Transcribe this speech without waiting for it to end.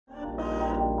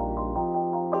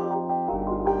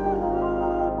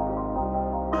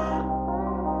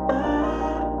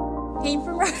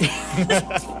Rode. Do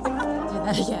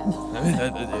that again.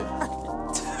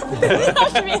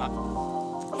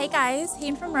 Hey guys,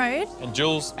 Heen from RØDE. And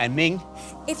Jules. And Ming.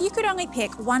 If you could only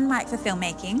pick one mic for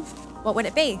filmmaking, what would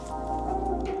it be?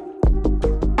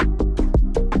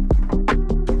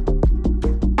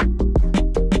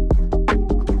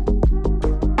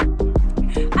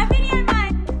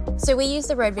 So we use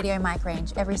the RØDE VideoMic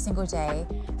range every single day.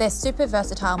 They're super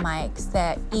versatile mics,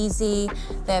 they're easy,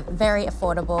 they're very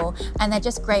affordable, and they're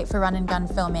just great for run and gun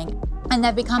filming. And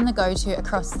they've become the go-to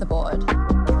across the board.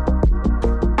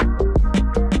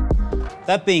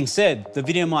 That being said, the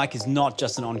VideoMic is not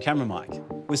just an on-camera mic.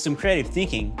 With some creative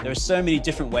thinking, there are so many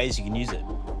different ways you can use it.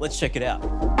 Let's check it out.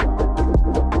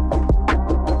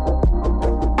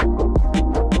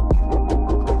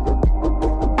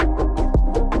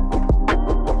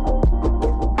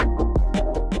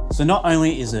 So not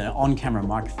only is it an on-camera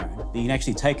microphone, but you can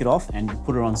actually take it off and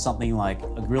put it on something like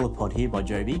a GorillaPod here by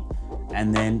Joby,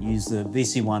 and then use the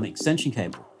VC1 extension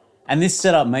cable. And this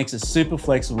setup makes it super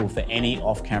flexible for any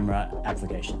off-camera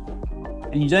application.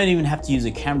 And you don't even have to use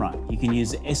a camera. You can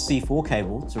use the SC4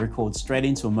 cable to record straight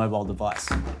into a mobile device.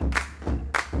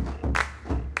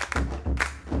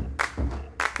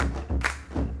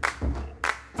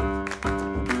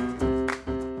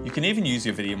 You can even use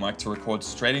your video mic to record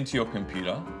straight into your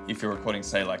computer if you're recording,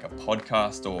 say, like a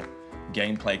podcast or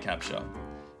gameplay capture.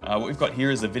 What we've got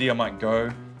here is a VideoMic Go,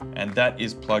 and that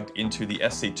is plugged into the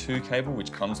SC2 cable,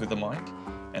 which comes with the mic.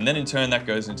 And then in turn, that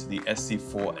goes into the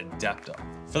SC4 adapter.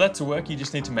 For that to work, you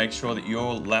just need to make sure that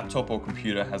your laptop or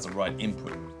computer has the right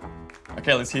input.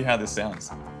 Okay, let's hear how this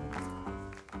sounds.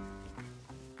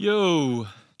 Yo,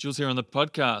 Jules here on the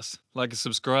podcast. Like and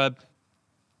subscribe.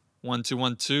 1, 2,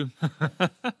 1, 2.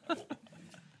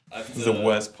 This is the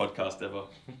worst podcast ever.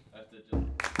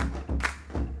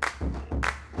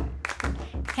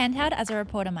 Handheld as a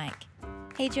reporter mic.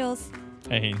 Hey Jules.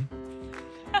 Hey.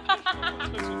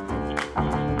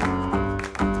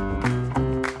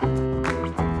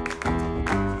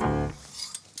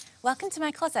 Welcome to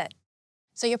my closet.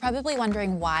 So you're probably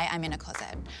wondering why I'm in a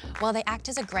closet. Well, they act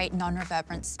as a great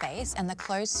non-reverberant space, and the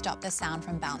clothes stop the sound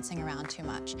from bouncing around too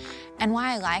much. And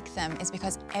why I like them is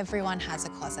because everyone has a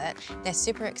closet, they're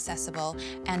super accessible,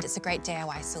 and it's a great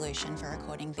DIY solution for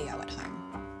recording VO at home.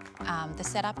 The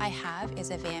setup I have is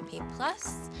a VMP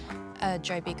Plus, a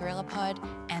Joby GorillaPod,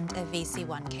 and a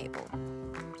VC1 cable.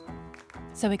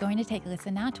 So we're going to take a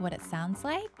listen now to what it sounds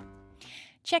like.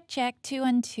 Check, check, 2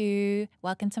 and 2.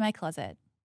 Welcome to my closet.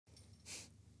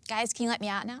 Guys, can you let me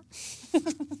out now?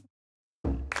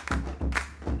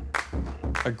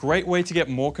 A great way to get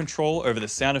more control over the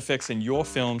sound effects in your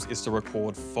films is to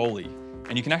record Foley.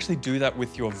 And you can actually do that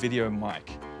with your video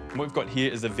mic. And what we've got here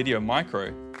is a Video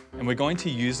Micro, and we're going to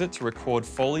use it to record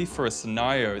Foley for a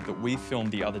scenario that we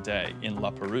filmed the other day in La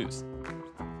Perouse.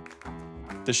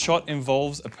 The shot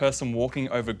involves a person walking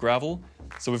over gravel,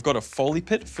 so we've got a Foley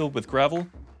pit filled with gravel,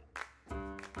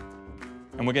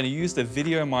 and we're going to use the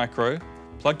Video Micro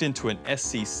plugged into an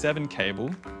SC7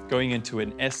 cable, going into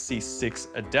an SC6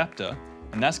 adapter,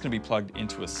 and that's going to be plugged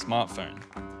into a smartphone.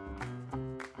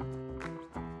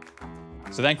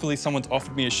 So thankfully someone's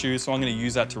offered me a shoe, so I'm going to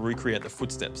use that to recreate the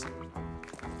footsteps.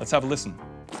 Let's have a listen.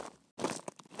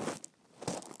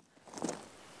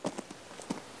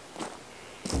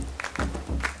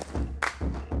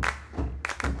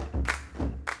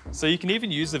 So you can even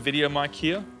use the video mic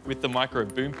here with the micro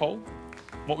boom pole.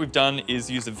 What we've done is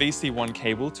use a VC1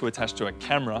 cable to attach to a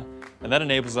camera, and that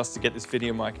enables us to get this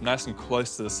video mic nice and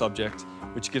close to the subject,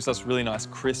 which gives us really nice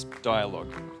crisp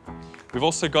dialogue. We've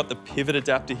also got the pivot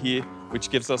adapter here,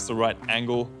 which gives us the right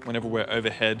angle whenever we're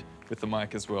overhead with the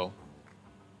mic as well.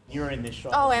 You're in this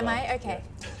shot. Oh, am I? Okay.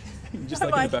 Just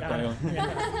like in the background.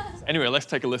 Anyway, let's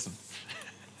take a listen.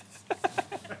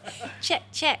 Check,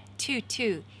 check, 2,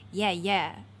 2. Yeah,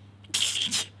 yeah.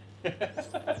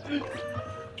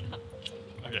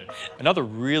 Okay. Another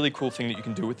really cool thing that you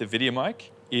can do with the video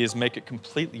mic is make it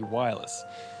completely wireless.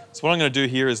 So what I'm going to do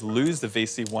here is lose the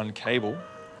VC1 cable.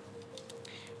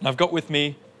 And I've got with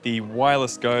me the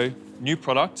Wireless Go, new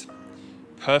product,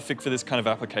 perfect for this kind of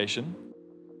application.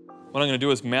 What I'm going to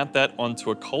do is mount that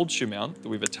onto a cold shoe mount that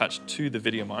we've attached to the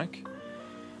video mic.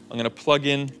 I'm going to plug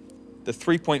in the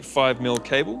 3.5mm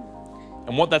cable,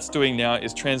 and what that's doing now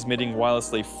is transmitting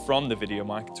wirelessly from the video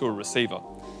mic to a receiver.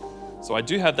 So I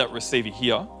do have that receiver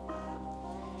here,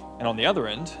 and on the other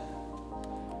end,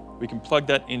 we can plug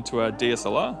that into our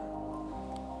DSLR,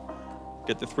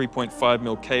 get the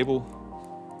 3.5mm cable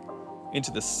into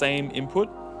the same input,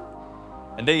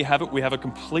 and there you have it. We have a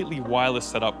completely wireless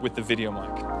setup with the video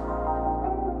mic.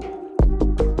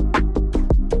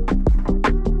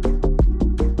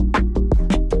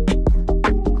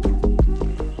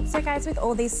 As with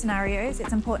all these scenarios,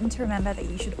 it's important to remember that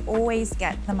you should always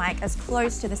get the mic as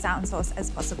close to the sound source as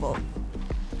possible.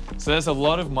 So there's a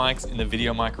lot of mics in the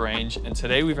VideoMic range, and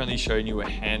today we've only shown you a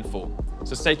handful.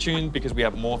 So stay tuned because we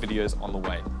have more videos on the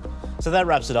way. So that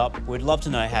wraps it up. We'd love to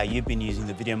know how you've been using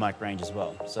the VideoMic range as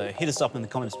well. So hit us up in the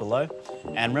comments below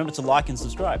and remember to like and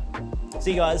subscribe.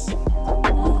 See you guys.